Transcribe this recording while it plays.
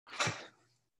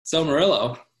So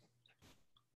Murilo,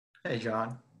 Hey,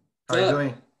 John. How are you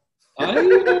doing?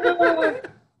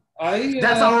 I,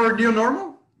 That's our new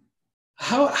normal?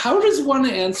 how does one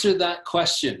answer that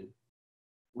question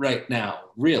right now?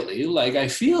 Really, like I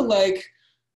feel like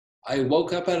I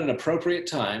woke up at an appropriate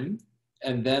time,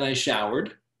 and then I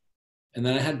showered, and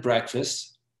then I had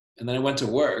breakfast, and then I went to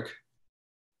work.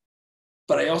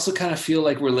 But I also kind of feel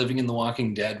like we're living in The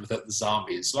Walking Dead without the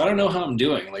zombies. So I don't know how I'm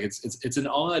doing. Like it's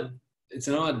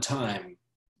an odd time,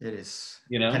 It is.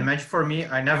 you Can know? imagine for me,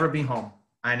 I never been home.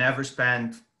 I never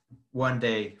spent one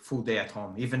day, full day at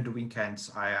home. Even the weekends,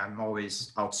 I am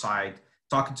always outside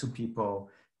talking to people,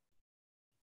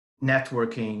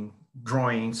 networking,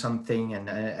 drawing something,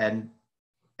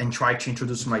 and try to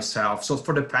introduce myself. So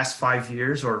for the past 5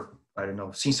 years, or I don't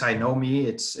know, since I know me,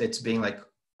 it's been like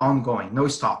ongoing, no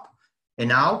stop. And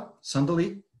now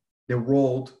suddenly the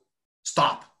world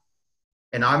stop.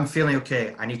 And I'm feeling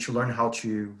okay. I need to learn how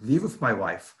to live with my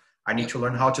wife. I need Yeah. to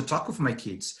learn how to talk with my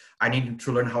kids. I need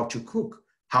to learn how to cook,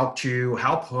 how to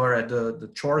help her at the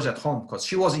chores at home, because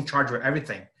she was in charge of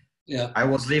everything. Yeah. I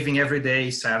was leaving every day,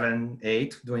 7,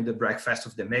 8, doing the breakfast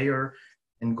with the mayor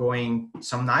and going.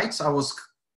 Some nights I was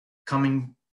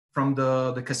coming from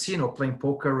the casino playing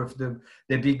poker with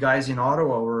the big guys in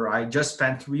Ottawa, where I just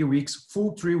spent 3 weeks,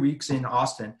 full 3 weeks in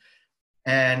Austin.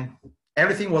 And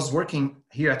everything was working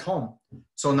here at home.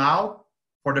 So now,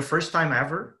 for the first time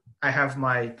ever, I have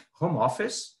my home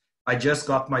office. I just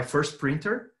got my first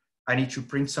printer. I need to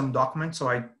print some documents, so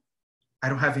I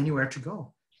don't have anywhere to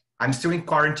go. I'm still in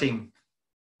quarantine.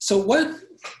 So what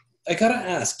I gotta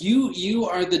ask, you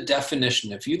are the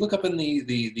definition. If you look up in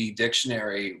the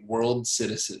dictionary, world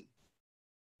citizen,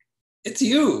 it's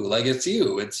you. Like it's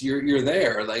you. It's you're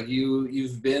there. Like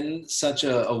you've been such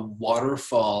a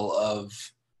waterfall of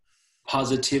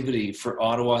positivity for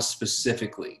Ottawa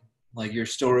specifically. Like your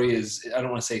story is, I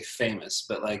don't want to say famous,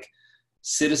 but like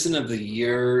citizen of the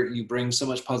year, you bring so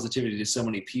much positivity to so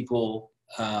many people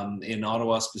in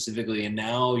Ottawa specifically, and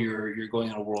now you're going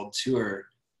on a world tour.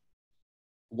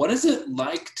 What is it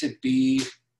like to be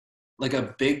like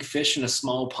a big fish in a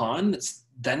small pond? It's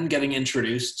then getting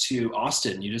introduced to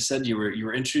Austin. You just said you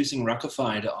were introducing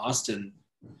Ruckify to Austin.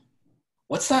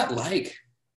 What's that like?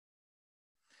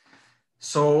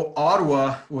 So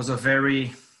Ottawa was a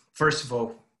very, first of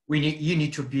all, you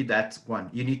need to be that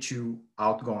one. You need to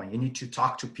outgoing. You need to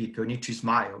talk to people. You need to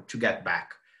smile to get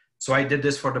back. So I did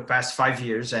this for the past 5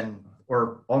 years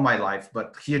or all my life,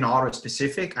 but here in Ottawa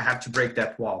specific, I have to break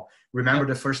that wall. Remember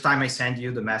the first time I sent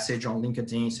you the message on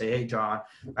LinkedIn, say, hey, John,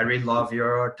 I really love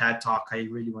your TED Talk. I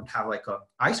really want to have like a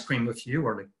ice cream with you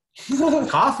or like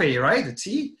coffee, right? The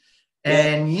tea. Yeah.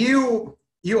 And you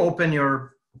open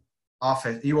your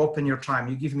office, you open your time,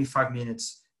 you give me 5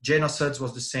 minutes. Jana Suds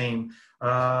was the same.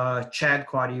 Chad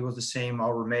Quaddy was the same,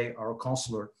 our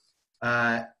counselor.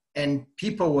 And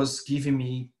people was giving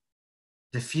me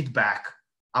the feedback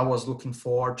I was looking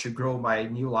for to grow my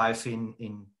new life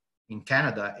in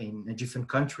Canada, in a different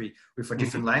country with a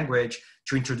different language,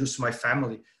 to introduce my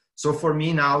family. So for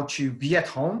me now to be at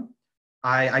home,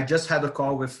 I just had a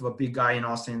call with a big guy in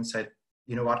Austin and said,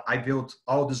 you know what, I built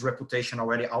all this reputation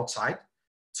already outside.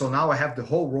 So now I have the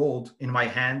whole world in my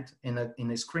hand in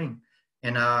a screen,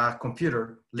 in a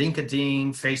computer,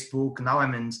 LinkedIn, Facebook. Now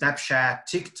I'm in Snapchat,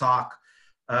 TikTok.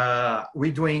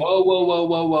 We're doing. Whoa, whoa, whoa,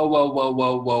 whoa, whoa, whoa, whoa,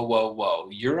 whoa, whoa, whoa, whoa.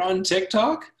 You're on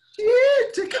TikTok?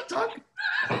 Yeah, TikTok.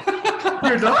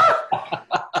 Your daughter?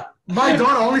 My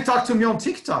daughter only talked to me on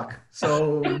TikTok.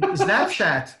 So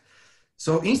Snapchat.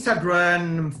 So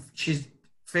Instagram, she's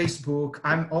Facebook.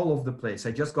 I'm all over the place.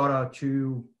 I just got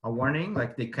a warning,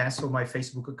 like they canceled my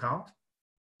Facebook account.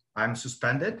 I'm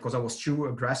suspended because I was too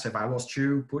aggressive. I was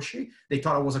too pushy. They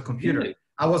thought I was a computer. Really?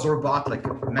 I was a robot, like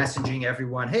messaging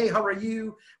everyone. Hey, how are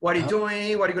you? What are you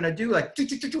doing? What are you going to do? Like,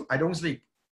 I don't sleep.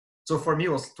 So for me,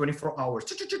 it was 24 hours.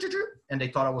 And they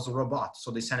thought I was a robot.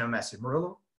 So they sent a message.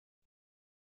 Murilo,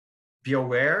 be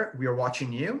aware. We are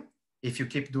watching you. If you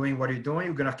keep doing what you're doing,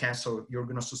 you're going to cancel. You're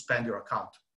going to suspend your account.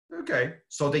 Okay.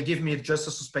 So they give me just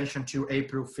a suspension to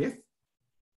April 5th.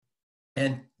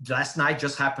 And last night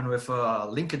just happened with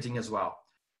LinkedIn as well.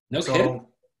 No So, kidding.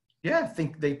 yeah, I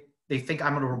think they think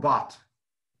I'm a robot.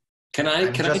 Can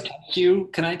I test you?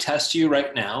 Can I test you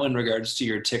right now in regards to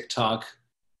your TikTok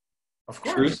Of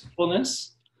course.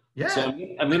 truthfulness? Yeah. So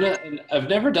I've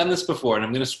never done this before, and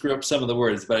I'm gonna screw up some of the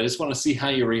words, but I just want to see how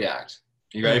you react.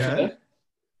 Are you ready for this?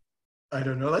 I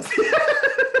don't know. Let's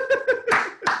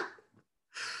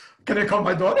Can I call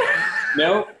my daughter?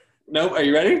 No. Are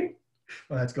you ready?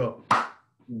 Let's go.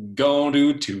 Gonna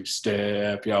do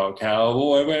two-step, y'all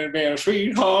cowboy, man,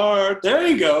 sweetheart. There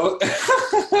you go.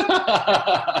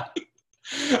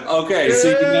 Okay, so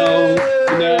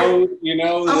I'm a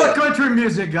that. country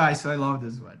music guy, so I love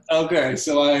this one. Okay,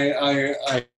 so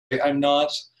I'm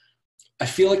not. I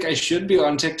feel like I should be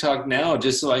on TikTok now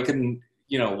just so I can,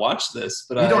 watch this.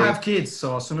 But You don't have kids,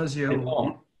 so as soon as I you,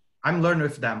 don't. I'm learning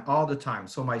with them all the time.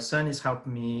 So my son is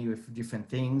helping me with different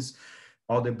things,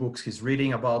 all the books he's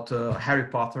reading about Harry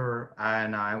Potter,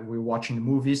 and we're watching the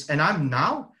movies. And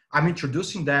I'm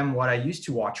introducing them what I used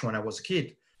to watch when I was a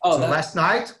kid. Oh, So last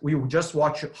night we just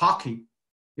watched hockey.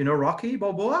 You know Rocky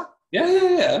Balboa?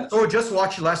 yeah. So we just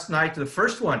watched last night the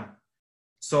first one.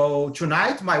 So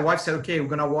tonight my wife said, "Okay, we're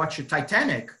gonna watch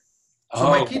Titanic." So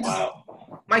Oh,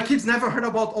 wow. my kids never heard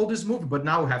about all this movie, but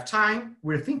now we have time.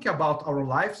 We're thinking about our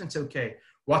lives and say, okay,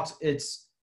 what it's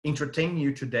entertaining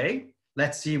you today?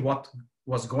 Let's see what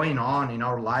was going on in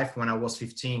our life when I was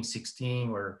 15,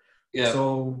 16, or Yeah.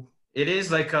 so it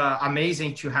is like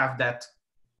amazing to have that.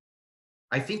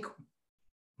 I think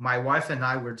my wife and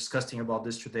I were discussing about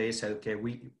this today. Said, okay,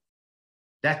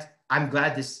 I'm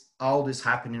glad all this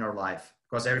happened in our life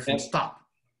because everything stopped.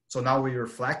 So now we're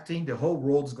reflecting. The whole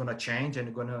world's gonna change, and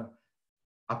we're gonna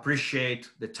appreciate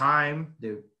the time,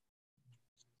 the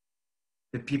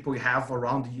people you have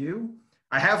around you.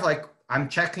 I'm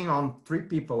checking on 3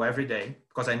 people every day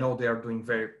because I know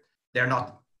they're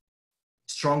not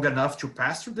strong enough to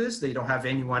pass through this. They don't have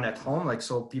anyone at home. Like,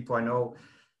 so people I know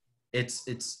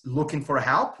it's looking for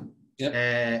help.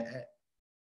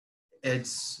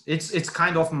 It's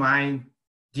kind of my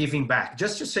giving back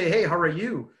just to say, hey, how are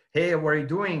you? Hey, what are you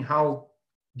doing? How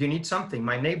do you need something?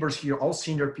 My neighbors here, all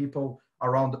senior people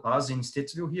around us in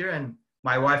Stittsville here, and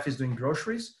my wife is doing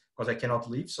groceries because I cannot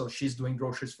leave, so she's doing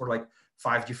groceries for like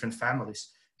 5 different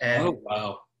families. And oh,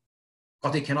 wow.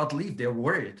 But they cannot leave. They're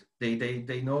worried.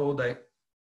 They know that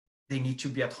they need to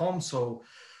be at home. So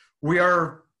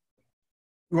we're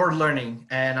learning,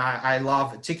 and I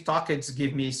love TikTok. It's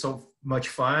give me so much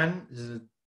fun,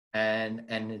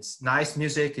 and it's nice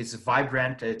music. It's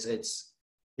vibrant.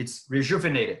 It's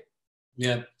rejuvenated.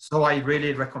 Yeah. So I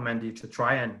really recommend you to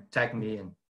try and tag me,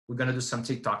 and we're gonna do some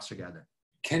TikToks together.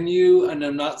 Can you? And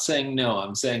I'm not saying no.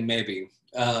 I'm saying maybe.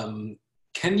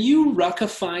 Can you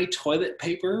ruckify toilet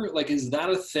paper? Like, is that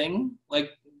a thing? Like,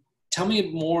 tell me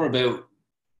more about.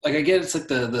 Like, I get it's like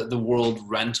the world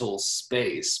rental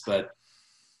space, but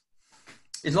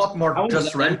it's not more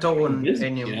just rental.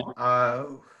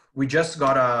 We just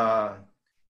got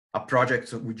a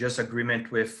project. We just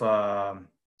agreement with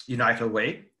United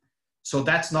Way. So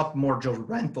that's not more just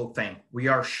rental thing. We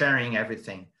are sharing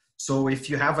everything. So if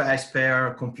you have a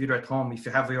spare computer at home, if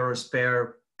you have your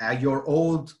spare, your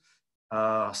old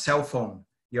cell phone,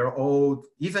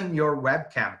 even your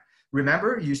webcam.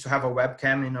 Remember, you used to have a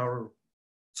webcam in our.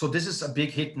 So this is a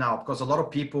big hit now because a lot of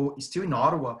people still in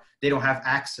Ottawa, they don't have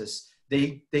access.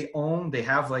 They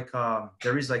have like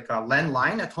there is like a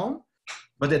landline at home,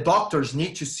 but the doctors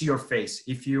need to see your face.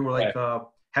 If you like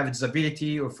have a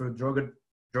disability or if you're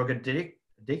drug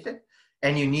addicted,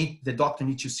 and the doctor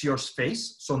needs to see your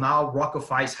face. So now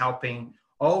Rockify is helping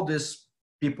all these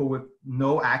people with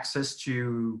no access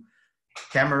to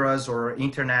cameras or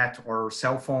internet or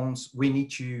cell phones. We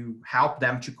need to help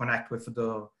them to connect with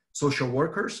the social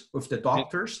workers, with the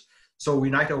doctors. So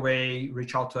United Way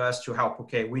reach out to us to help.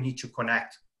 Okay, we need to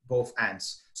connect both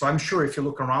ends. So I'm sure if you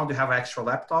look around, you have an extra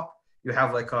laptop, you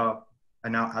have like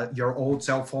your old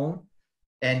cell phone,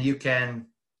 and you can.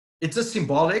 It's a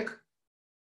symbolic.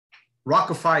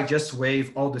 Rockify just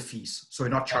waive all the fees, so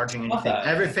you're not charging anything.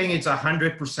 Everything is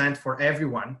 100% for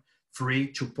everyone, free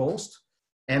to post,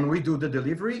 and we do the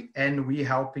delivery, and we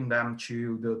helping them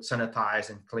to sanitize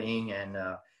and clean and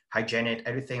hygienic,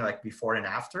 everything like before and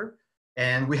after.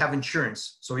 And we have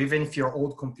insurance, so even if your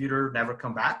old computer never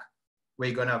come back,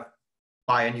 we're gonna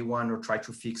buy a new one or try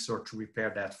to fix or to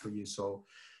repair that for you. So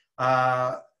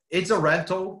it's a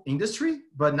rental industry,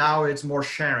 but now it's more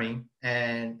sharing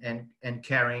and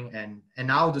caring, and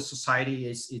now the society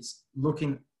it's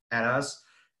looking at us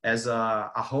as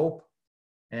a hope.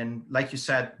 And like you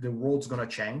said, the world's gonna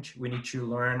change. We need to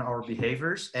learn our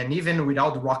behaviors, and even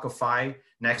without the Rockify,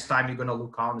 next time you're gonna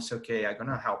look on and say, okay, I'm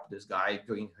gonna help this guy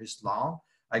doing his lawn.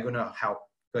 I'm gonna help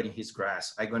cutting his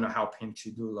grass. I'm gonna help him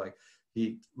to do like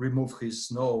he remove his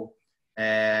snow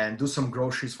and do some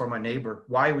groceries for my neighbor.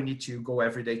 Why we need to go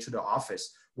every day to the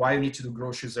office? Why we need to do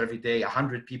groceries every day?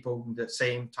 100 people at the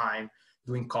same time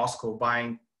doing Costco,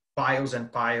 buying piles and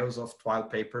piles of toilet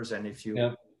papers. And if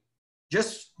you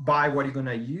just buy what you're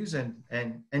gonna use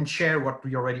and share what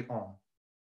we already own.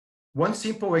 One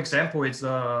simple example is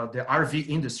the RV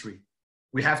industry.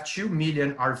 We have 2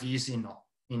 million RVs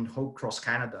in whole across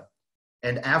Canada,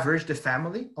 and average the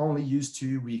family only use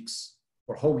 2 weeks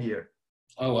for whole year.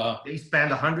 Oh, wow. They spend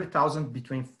 100,000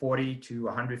 between 40 to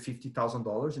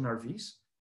 $150,000 in RVs,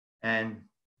 and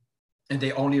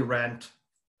they only rent,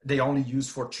 they only use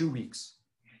for 2 weeks.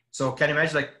 So can you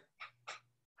imagine like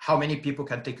how many people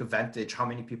can take advantage, how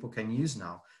many people can use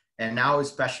now? And now,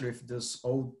 especially with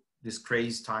these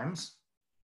crazy times,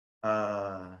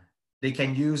 they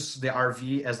can use the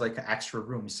RV as like an extra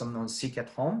room. If someone's sick at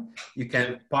home, you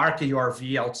can park your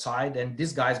RV outside, and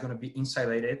this guy is going to be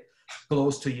insulated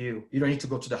close to you. You don't need to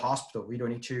go to the hospital. We don't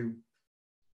need to.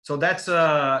 So that's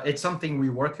it's something we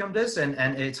work on this, and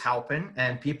it's helping.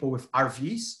 And people with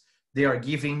RVs, they're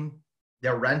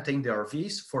renting the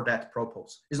RVs for that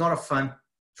purpose. It's not a fun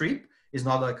trip. It's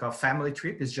not like a family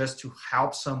trip. It's just to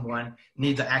help someone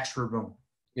need the extra room.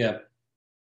 Yeah.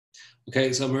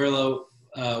 Okay, so Murilo,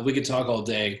 we could talk all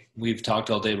day. We've talked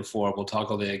all day before. We'll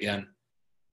talk all day again.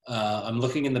 I'm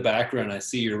looking in the background. I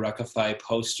see your Ruckify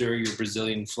poster, your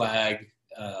Brazilian flag.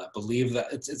 I believe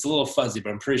that it's a little fuzzy,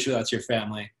 but I'm pretty sure that's your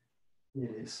family.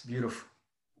 It is beautiful.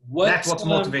 That's what's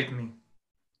motivating me.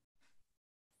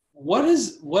 What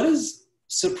has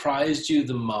surprised you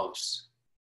the most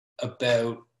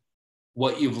about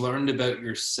what you've learned about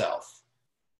yourself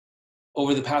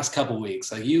over the past couple of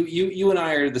weeks? Like you and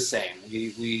I are the same.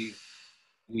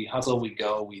 We hustle, we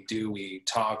go, we do, we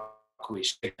talk, we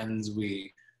shake hands,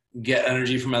 we get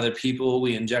energy from other people,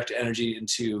 we inject energy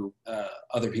into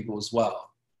other people as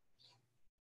well.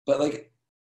 But like,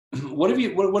 what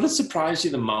has surprised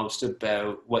you the most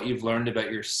about what you've learned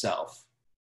about yourself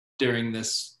during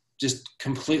this just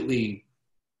completely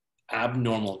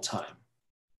abnormal time?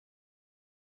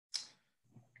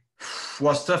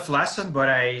 Was tough lesson, but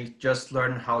I just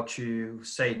learned how to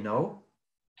say no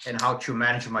and how to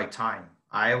manage my time.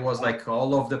 I was like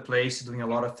all over the place doing a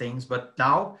lot of things, but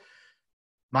now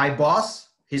my boss,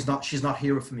 she's not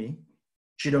here with me.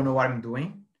 She don't know what I'm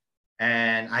doing,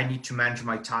 and I need to manage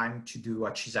my time to do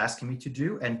what she's asking me to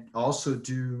do, and also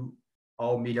do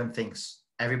all million things.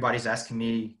 Everybody's asking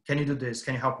me, can you do this?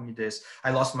 Can you help me with this? I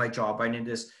lost my job. I need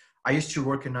this. I used to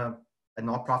work in a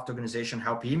nonprofit organization,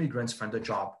 help immigrants find a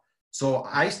job. So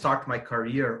I start my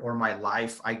career or my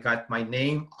life, I got my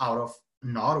name out of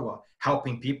in Ottawa,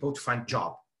 helping people to find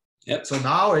job. Yep. So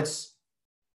now it's,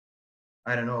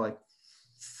 I don't know, like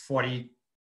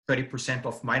 30%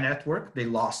 of my network, they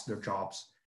lost their jobs.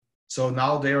 So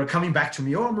now they are coming back to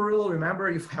me. Oh, Murilo, remember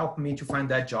you've helped me to find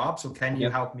that job. So can you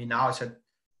help me now? I said,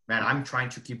 man, I'm trying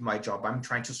to keep my job. I'm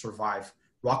trying to survive.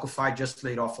 Rockify just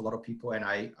laid off a lot of people, and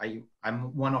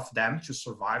I'm one of them to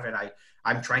survive. And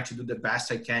I'm trying to do the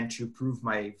best I can to prove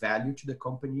my value to the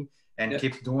company and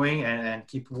keep doing and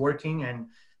keep working. And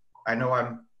I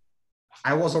know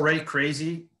I was already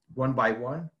crazy one by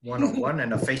one, one-on-one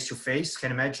and a face-to-face.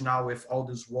 Can imagine now with all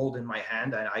this world in my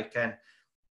hand, and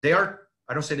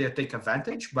I don't say they take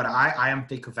advantage, but I am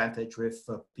take advantage with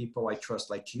people I trust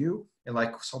like you and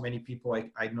like so many people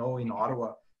I know in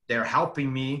Ottawa. They're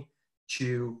helping me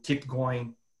to keep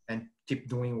going and keep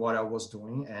doing what I was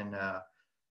doing. And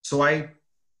so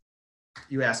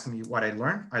you asked me what I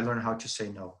learned how to say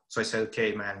no. So I said,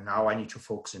 okay, man, now I need to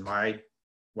focus in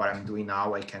what I'm doing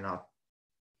now. I cannot.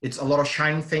 It's a lot of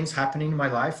shiny things happening in my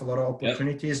life, a lot of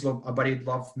opportunities. Everybody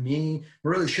love me.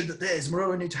 Murilo should do this.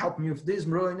 Murilo need to help me with this.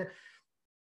 Murilo,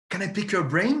 can I pick your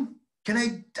brain? Can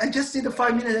I just need the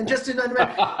 5 minutes and just in that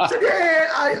minute. So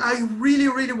I really,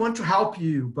 really want to help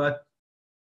you, but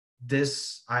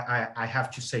this, I have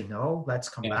to say no. Let's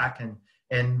come back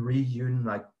and reunion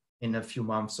like in a few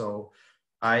months. So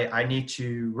I need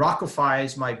to Rockify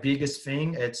is my biggest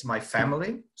thing. It's my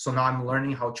family. So now I'm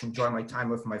learning how to enjoy my time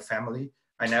with my family.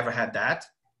 I never had that.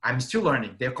 I'm still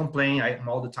learning. They're complaining I'm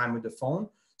all the time with the phone.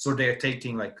 So they're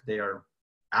taking like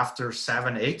after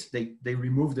 7, 8, they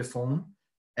remove the phone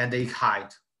and they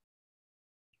hide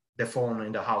the phone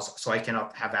in the house. So I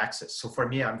cannot have access. So for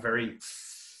me, I'm very,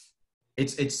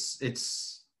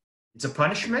 it's a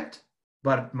punishment,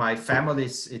 but my family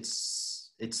it's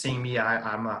seeing me.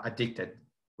 I'm addicted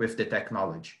with the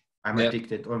technology. I'm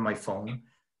addicted on my phone.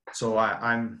 So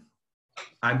I'm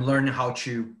learning how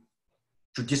to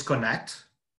disconnect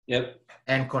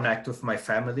and connect with my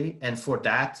family. And for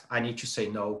that, I need to say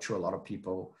no to a lot of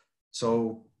people.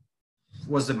 So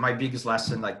was my biggest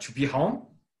lesson, like to be home,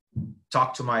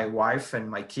 talk to my wife and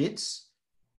my kids.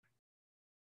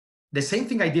 The same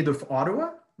thing I did with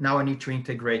Ottawa, now I need to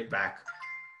integrate back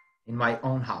in my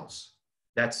own house.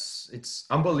 It's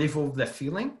unbelievable, the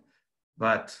feeling,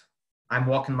 but I'm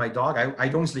walking my dog. I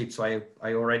don't sleep, so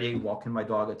I already walking my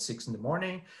dog at 6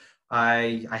 a.m.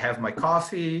 I have my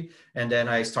coffee, and then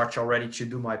I start already to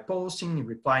do my posting,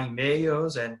 replying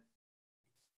mails, and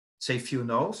say few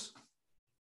no's.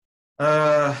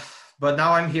 but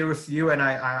now I'm here with you, and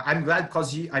I'm glad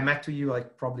because I met to you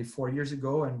like probably 4 years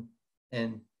ago,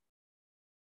 and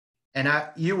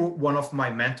you were one of my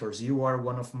mentors. You are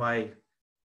one of my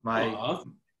Aw.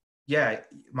 yeah,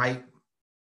 my,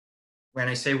 when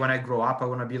I say when I grow up, I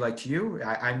want to be like you,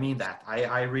 I mean that.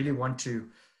 I really want to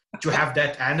have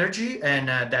that energy and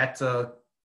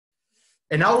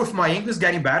and now with my English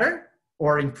getting better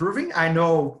or improving, I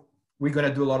know we're going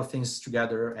to do a lot of things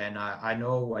together, and I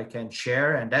know I can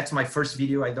share. And that's my first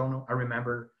video. I don't know. I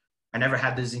remember I never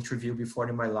had this interview before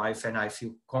in my life, and I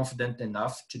feel confident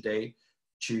enough today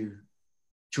to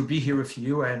be here with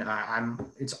you. And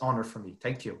it's an honor for me.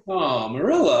 Thank you. Oh,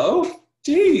 Murilo.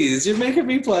 Geez, you're making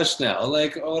me blush now.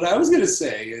 Like, what I was gonna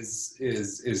say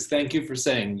is thank you for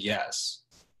saying yes.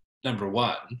 Number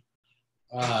one,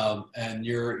 and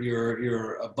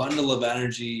you're a bundle of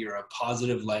energy. You're a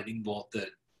positive lightning bolt that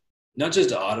not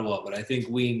just Ottawa, but I think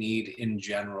we need in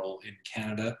general in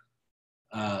Canada.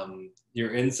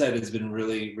 Your insight has been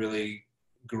really, really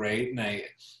great, and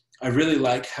I really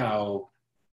like how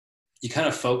you kind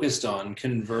of focused on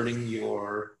converting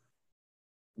your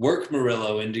work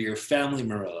Murilo into your family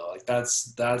Murilo. Like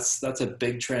that's a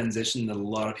big transition that a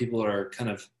lot of people are kind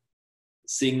of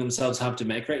seeing themselves have to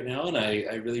make right now. And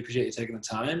I really appreciate you taking the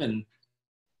time, and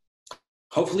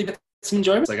hopefully get some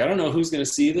enjoyment. Like, I don't know who's going to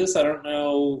see this. I don't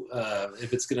know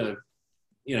if it's going to,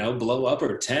 blow up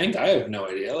or tank. I have no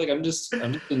idea. Like, I'm just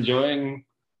enjoying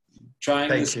trying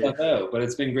this stuff out, but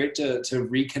it's been great to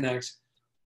reconnect.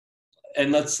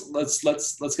 And let's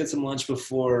get some lunch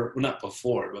before, well, not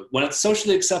before, but when it's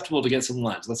socially acceptable to get some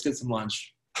lunch, let's get some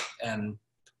lunch. And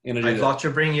I'd love to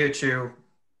bring you to.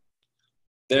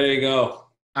 There you go.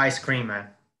 Ice cream, man.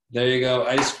 There you go.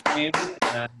 Ice cream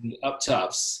and up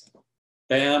tops.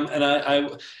 Bam. And I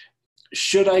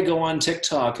should I go on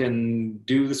TikTok and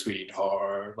do the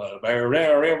sweetheart? I'll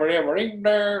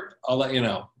let you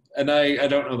know. And I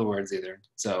don't know the words either.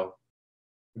 So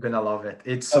you're gonna love it.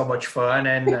 It's so much fun.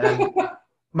 And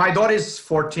my daughter is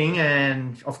 14,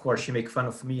 and of course she makes fun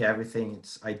of me. Everything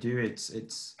I do,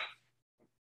 it's.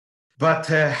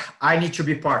 But I need to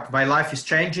be part. My life is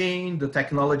changing. The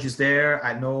technology is there.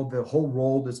 I know the whole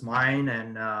world is mine,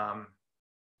 and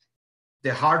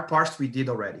the hard parts we did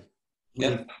already.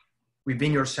 Yeah. We've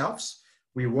been yourselves.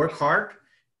 We work hard,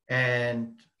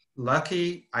 and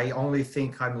lucky. I only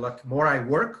think I'm lucky. More I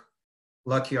work,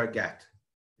 luckier I get.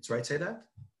 It's right. Say that.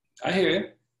 I hear you.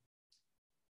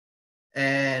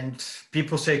 And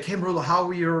people say, "Hey, Murilo, how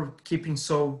you're keeping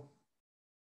so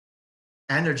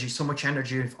much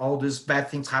energy if all these bad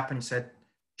things happen?" He said,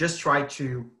 just try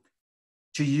to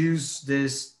use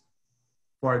this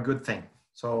for a good thing.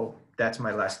 So that's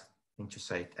my last thing to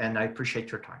say. And I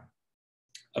appreciate your time.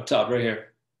 Up top, right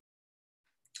here.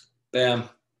 Bam.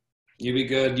 You be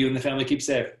good. You and the family keep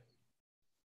safe.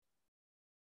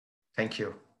 Thank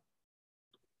you.